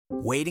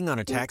Waiting on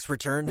a tax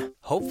return?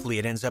 Hopefully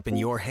it ends up in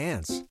your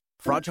hands.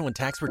 Fraudulent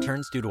tax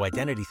returns due to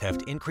identity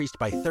theft increased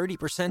by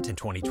 30% in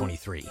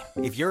 2023.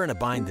 If you're in a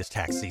bind this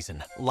tax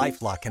season,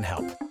 LifeLock can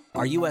help.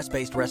 Our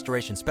U.S.-based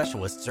restoration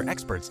specialists are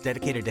experts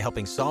dedicated to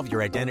helping solve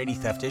your identity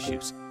theft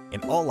issues.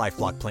 And all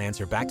LifeLock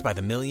plans are backed by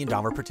the $1 Million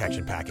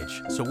Protection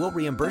Package. So we'll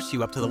reimburse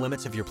you up to the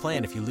limits of your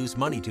plan if you lose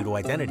money due to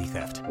identity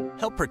theft.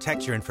 Help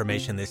protect your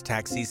information this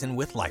tax season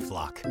with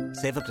LifeLock.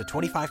 Save up to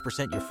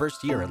 25% your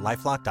first year at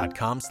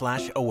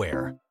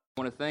LifeLock.com/aware.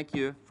 I want to thank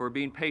you for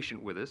being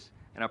patient with us,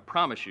 and I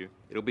promise you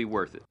it'll be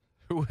worth it.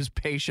 Who was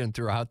patient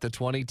throughout the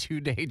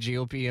 22-day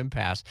GOP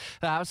impasse.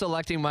 The House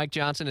electing Mike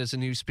Johnson as a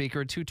new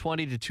speaker,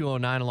 220 to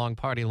 209 along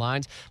party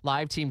lines.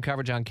 Live team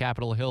coverage on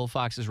Capitol Hill.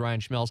 Fox's Ryan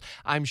Schmelz.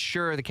 I'm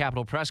sure the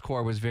Capitol Press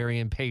Corps was very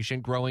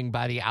impatient, growing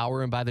by the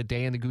hour and by the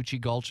day in the Gucci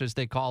Gulch, as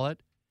they call it.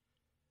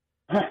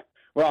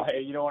 Well,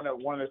 hey, you know,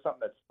 something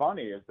that's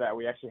funny is that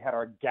we actually had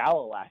our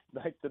gala last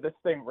night, so this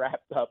thing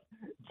wrapped up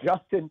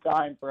just in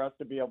time for us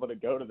to be able to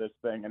go to this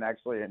thing and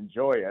actually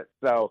enjoy it.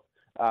 So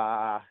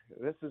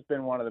this has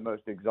been one of the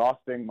most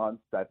exhausting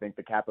months I think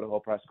the Capitol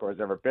Hill Press Corps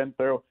has ever been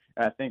through,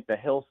 and I think the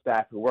Hill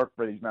staff who work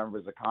for these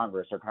members of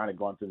Congress are kind of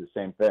going through the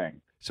same thing.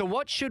 So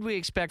what should we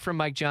expect from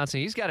Mike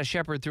Johnson? He's got to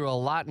shepherd through a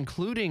lot,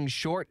 including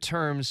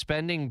short-term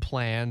spending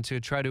plan to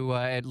try to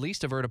at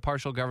least avert a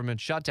partial government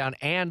shutdown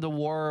and the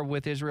war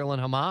with Israel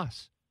and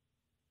Hamas.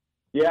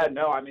 Yeah,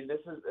 no, I mean,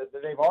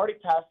 they've already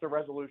passed a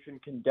resolution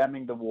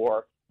condemning the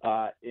war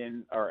or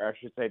I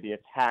should say the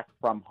attack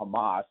from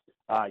Hamas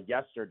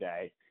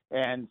yesterday.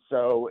 And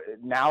so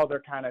now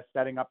they're kind of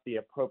setting up the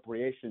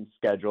appropriation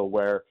schedule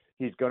where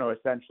he's going to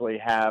essentially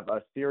have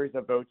a series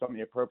of votes on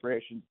the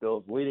appropriations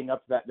bills leading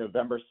up to that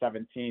November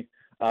 17th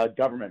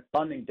government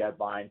funding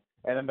deadline.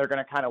 And then they're going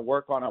to kind of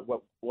work on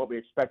what we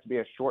expect to be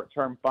a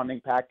short-term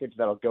funding package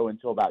that'll go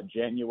until about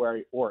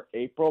January or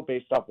April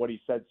based off what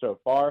he said so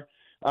far.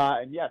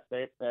 And yes,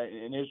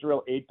 an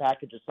Israel aid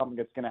package is something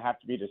that's going to have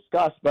to be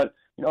discussed. But,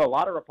 you know, a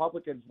lot of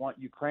Republicans want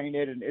Ukraine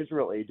aid and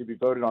Israel aid to be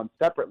voted on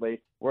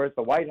separately, whereas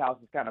the White House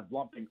is kind of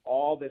lumping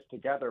all this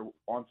together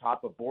on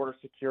top of border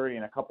security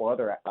and a couple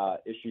other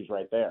issues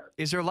right there.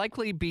 Is there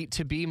likely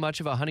to be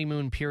much of a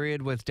honeymoon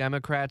period with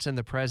Democrats and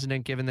the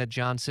president, given that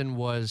Johnson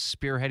was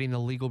spearheading the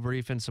legal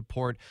brief in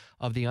support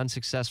of the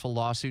unsuccessful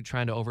lawsuit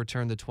trying to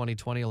overturn the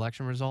 2020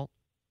 election result?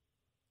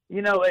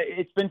 You know,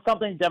 it's been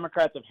something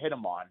Democrats have hit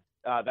him on.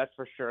 That's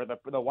for sure.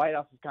 The White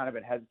House has kind of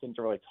been hesitant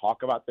to really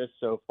talk about this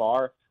so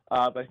far,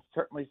 but it's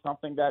certainly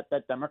something that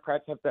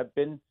Democrats have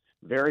been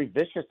very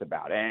vicious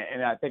about.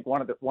 And I think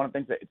one of the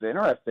things that's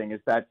interesting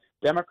is that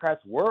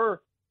Democrats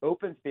were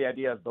open to the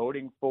idea of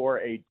voting for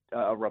a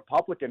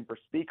Republican for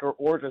Speaker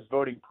or just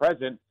voting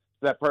President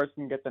so that person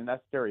can get the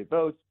necessary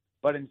votes.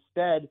 But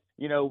instead,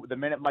 you know, the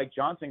minute Mike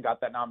Johnson got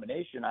that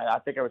nomination, I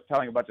think I was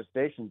telling a bunch of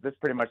stations, this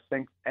pretty much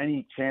sinks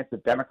any chance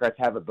that Democrats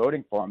have of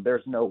voting for him.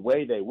 There's no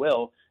way they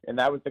will, and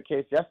that was the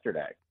case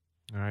yesterday.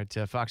 All right,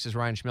 Fox's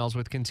Ryan Schmelz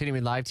with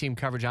continuing live team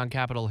coverage on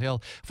Capitol Hill.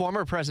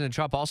 Former President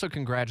Trump also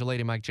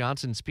congratulating Mike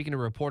Johnson. Speaking to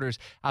reporters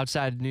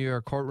outside New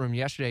York courtroom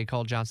yesterday, he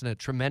called Johnson a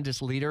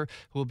tremendous leader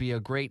who will be a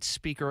great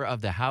Speaker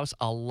of the House.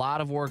 A lot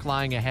of work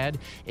lying ahead,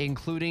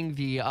 including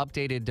the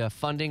updated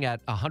funding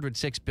at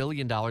 $106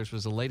 billion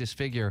was the latest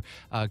figure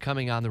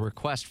coming on the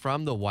request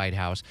from the White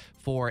House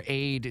for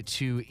aid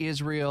to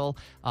Israel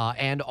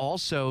and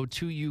also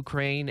to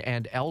Ukraine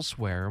and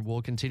elsewhere.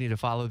 We'll continue to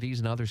follow these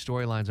and other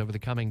storylines over the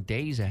coming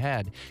days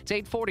ahead. It's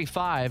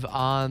 8:45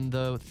 on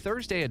the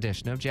Thursday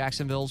edition of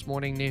Jacksonville's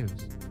Morning News.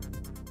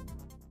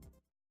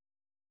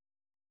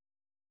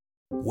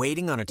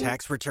 Waiting on a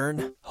tax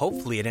return?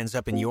 Hopefully it ends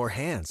up in your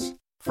hands.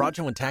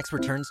 Fraudulent tax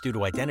returns due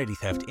to identity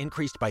theft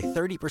increased by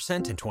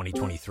 30% in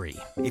 2023.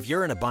 If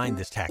you're in a bind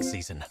this tax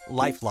season,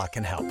 LifeLock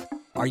can help.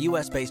 Our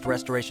U.S.-based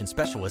restoration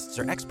specialists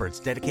are experts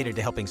dedicated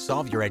to helping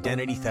solve your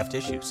identity theft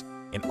issues.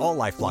 And all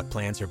LifeLock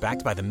plans are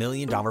backed by the $1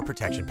 Million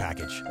Protection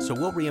Package. So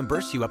we'll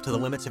reimburse you up to the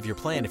limits of your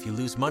plan if you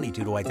lose money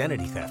due to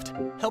identity theft.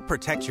 Help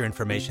protect your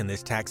information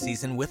this tax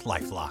season with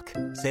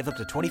LifeLock. Save up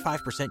to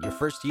 25% your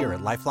first year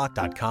at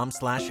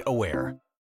LifeLock.com/aware.